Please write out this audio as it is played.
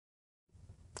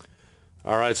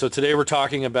Alright, so today we're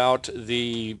talking about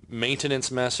the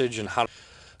maintenance message and how to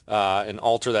and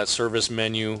alter that service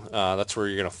menu. That's where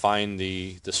you're going to find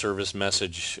the service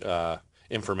message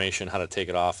information, how to take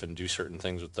it off and do certain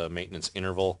things with the maintenance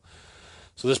interval.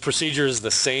 So this procedure is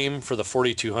the same for the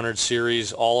 4200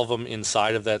 series, all of them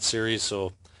inside of that series. So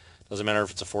it doesn't matter if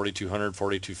it's a 4200,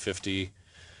 4250,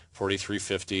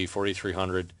 4350,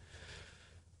 4300.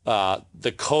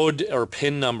 The code or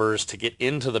pin numbers to get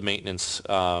into the maintenance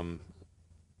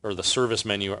or the service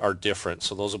menu are different.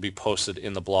 So those will be posted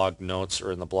in the blog notes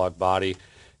or in the blog body,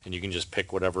 and you can just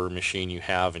pick whatever machine you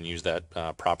have and use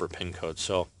that proper pin code.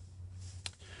 So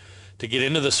to get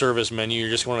into the service menu, you're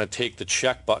just going to take the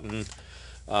check button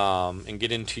and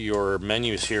get into your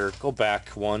menus here. Go back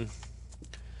one.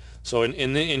 So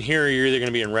in here, you're either going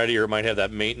to be in ready or it might have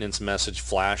that maintenance message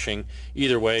flashing.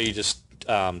 Either way, you just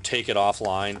take it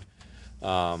offline.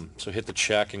 So hit the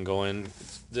check and go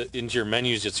into your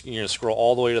menus. You're going to scroll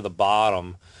all the way to the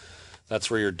bottom. That's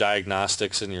where your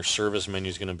diagnostics and your service menu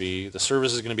is going to be. The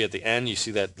service is going to be at the end. You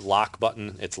see that lock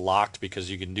button. It's locked because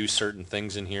you can do certain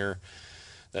things in here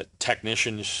that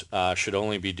technicians should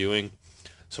only be doing.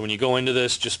 So when you go into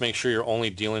this, just make sure you're only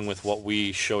dealing with what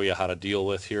we show you how to deal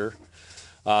with here.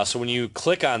 So when you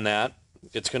click on that,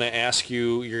 it's going to ask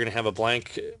you, you're going to have a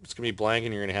blank, it's going to be blank,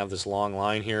 and you're going to have this long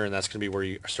line here, and that's going to be where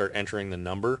you start entering the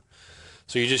number.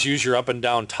 So you just use your up and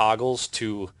down toggles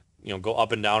to, go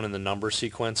up and down in the number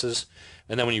sequences,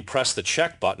 and then when you press the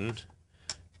check button,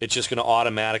 it's just going to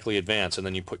automatically advance, and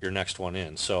then you put your next one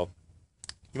in. So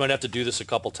you might have to do this a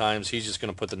couple times. He's just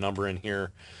going to put the number in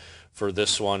here for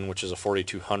this one, which is a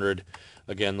 4200.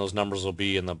 Again, those numbers will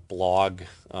be in the blog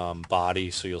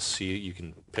body, so you'll see, you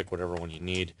can pick whatever one you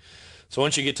need. So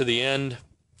once you get to the end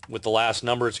with the last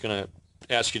number, it's going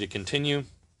to ask you to continue,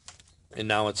 and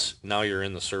now you're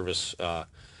in the service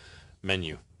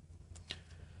menu.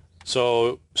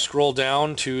 So scroll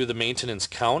down to the maintenance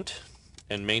count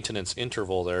and maintenance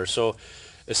interval there. So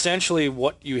essentially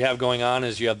what you have going on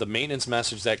is you have the maintenance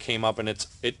message that came up, and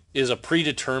it is a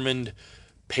predetermined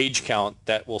page count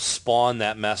that will spawn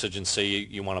that message and say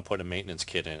you want to put a maintenance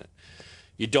kit in it.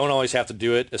 You don't always have to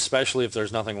do it, especially if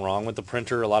there's nothing wrong with the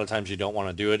printer. A lot of times you don't want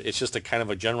to do it. It's just a kind of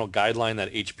a general guideline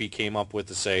that HP came up with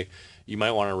to say you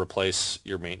might want to replace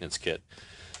your maintenance kit.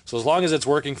 So as long as it's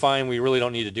working fine, we really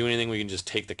don't need to do anything. We can just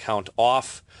take the count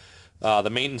off. The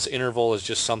maintenance interval is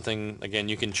just something, again,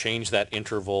 you can change that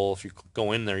interval. If you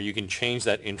go in there, you can change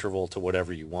that interval to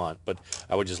whatever you want, but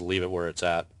I would just leave it where it's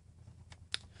at.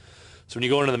 So when you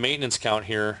go into the maintenance count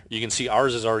here, you can see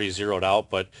ours is already zeroed out,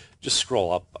 but just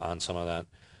scroll up on some of that.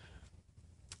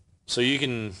 So you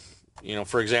can,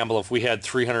 for example, if we had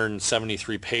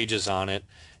 373 pages on it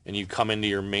and you come into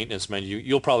your maintenance menu,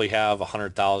 you'll probably have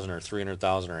 100,000 or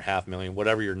 300,000 or 500,000,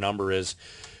 whatever your number is.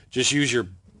 Just use your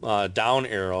down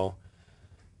arrow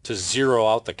to zero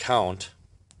out the count.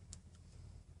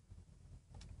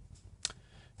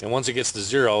 And once it gets to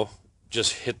zero,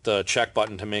 just hit the check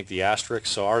button to make the asterisk.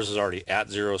 So ours is already at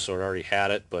zero, so it already had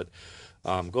it, but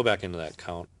go back into that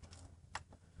count.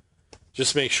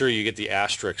 Just make sure you get the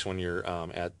asterisk when you're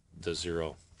at the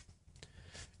zero.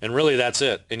 And really that's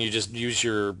it. And you just use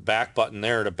your back button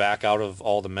there to back out of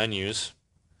all the menus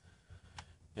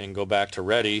and go back to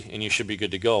ready, and you should be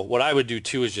good to go. What I would do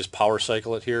too is just power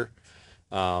cycle it here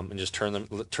and just turn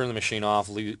the machine off,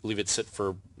 leave it sit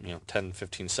for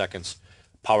 10-15 seconds.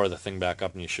 Power the thing back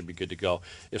up and you should be good to go.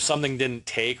 If something didn't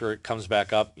take or it comes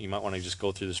back up, you might want to just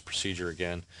go through this procedure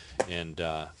again and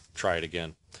try it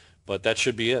again. But that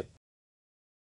should be it.